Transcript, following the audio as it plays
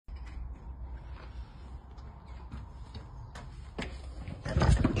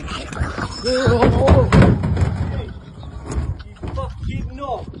fucking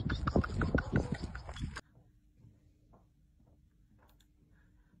no.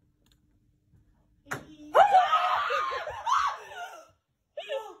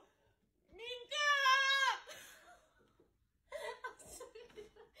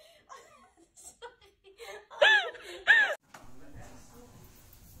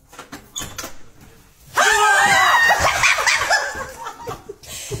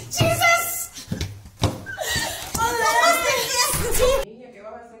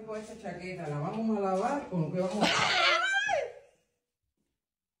 Chaqueta, la vamos a lavar con lo que vamos a...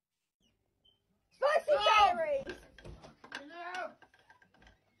 Spicy calories! No!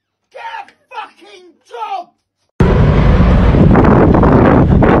 Get a fucking job!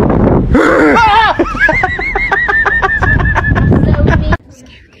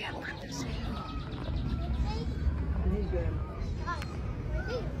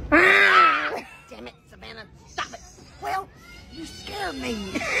 Damn it, Savannah, stop it! Well, you scared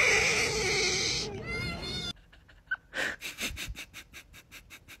me!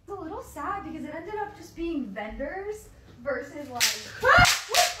 Sad because it ended up just being vendors versus like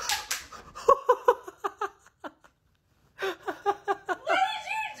what did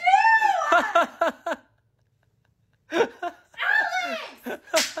you do? Alex!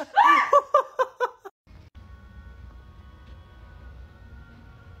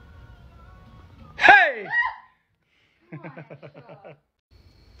 Hey! Oh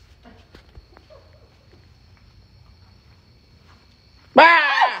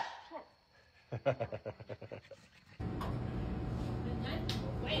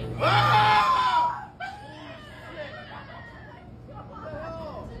my God.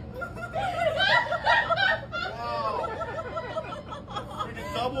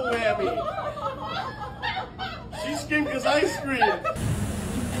 Double whammy. She screamed because I screamed.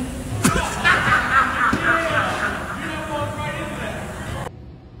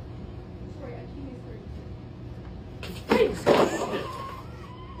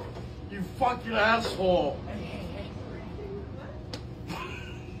 You fucking asshole.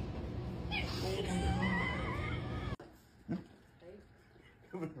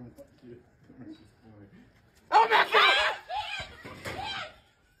 Oh my God!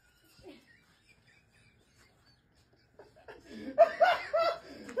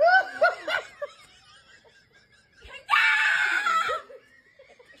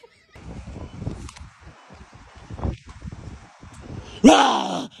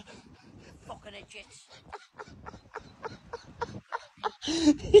 Fucking idiots.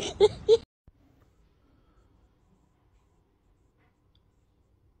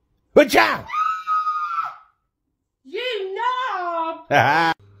 Good job! You knob!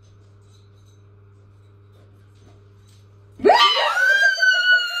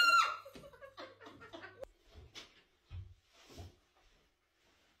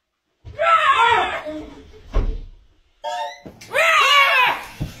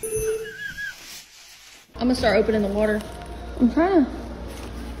 I'm gonna start opening the water. I'm trying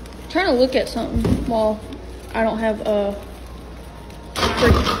to look at something while I don't have a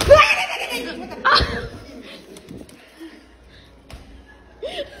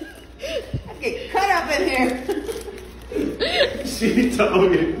Get cut up in here. She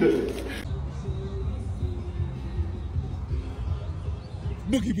told me.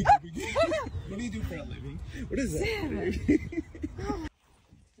 Boogie, boogie, boogie. What do you do for a living? What is that?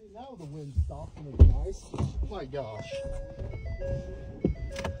 Now the wind stopped and it's nice. Oh my gosh.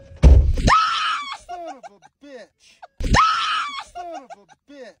 Son of a bitch. Son of a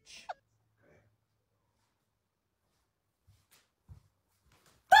bitch.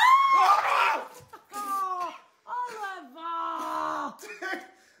 Oliver!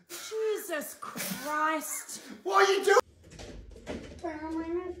 Jesus Christ! What are you doing?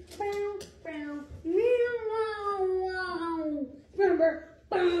 Alright,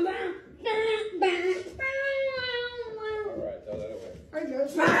 throw that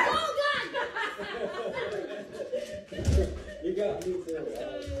away. You got me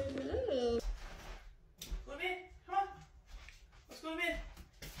too. Come in, come on. Let's go in.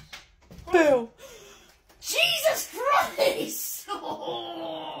 Bill. Jesus Christ!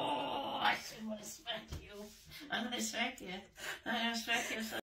 Oh, I should want to smack you. I'm gonna smack you. I'm gonna smack you.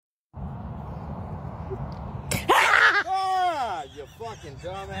 Ah, you fucking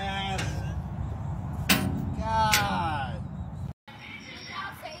dumbass. God.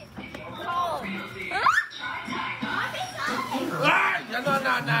 Ah, no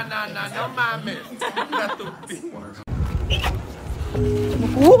mames. Not tu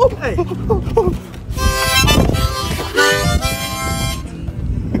Hey.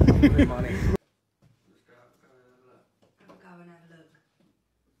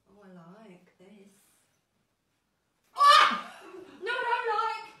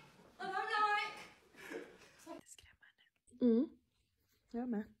 Ja,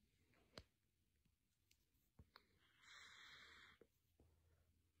 maar.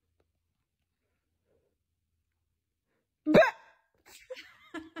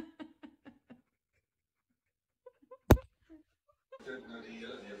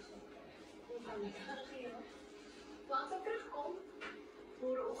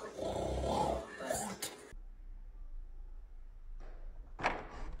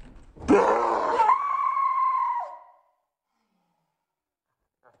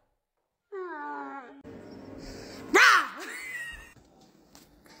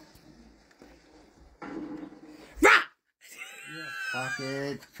 Fuck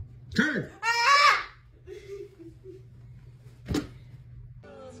it. Turn!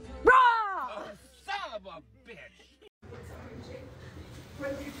 Son of a bitch!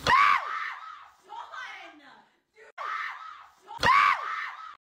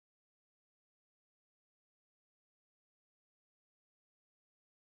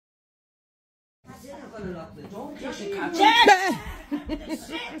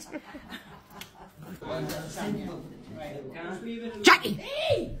 Jackie!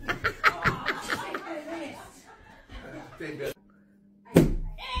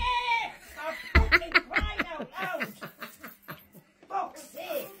 Stop fucking crying out loud! Fuck's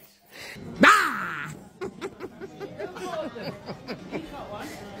sake! Ah!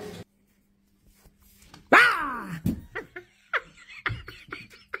 Ah!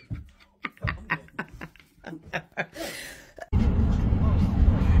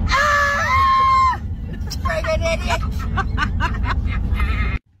 Ah! Friggin' idiot!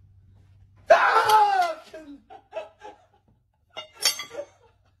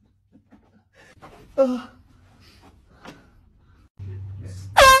 Oh,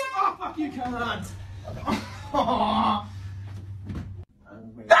 fuck you, cunt! Oh.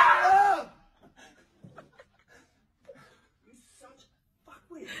 Such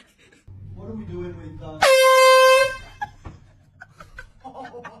fuckwit. What are we doing with Oh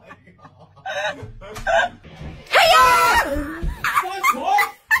my god. Hey-ya! Fuck what?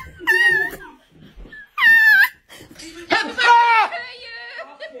 Happy birthday to you!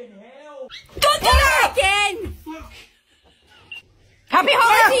 Fucking hell. Don't do that again! Fuck. Happy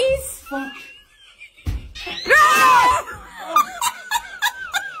holidays! Fuck.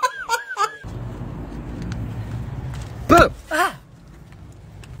 Boom! Ah!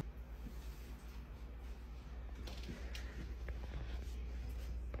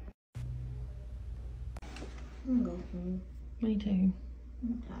 Me too.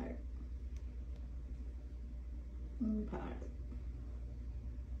 I'm tired. I'm tired.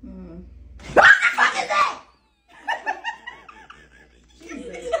 What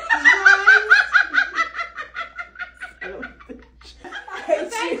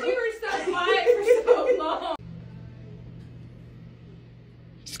is it? You were so quiet for so long.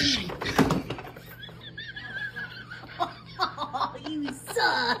 Oh, you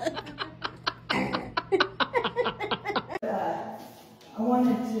suck! I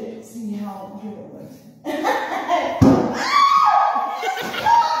wanted to see how good it was.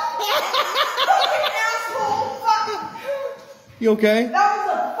 You okay? That was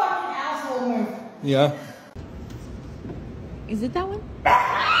a fucking asshole move. Yeah. Is it that one?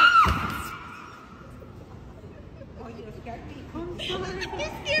 You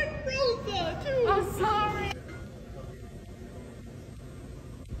scared Rosa, too!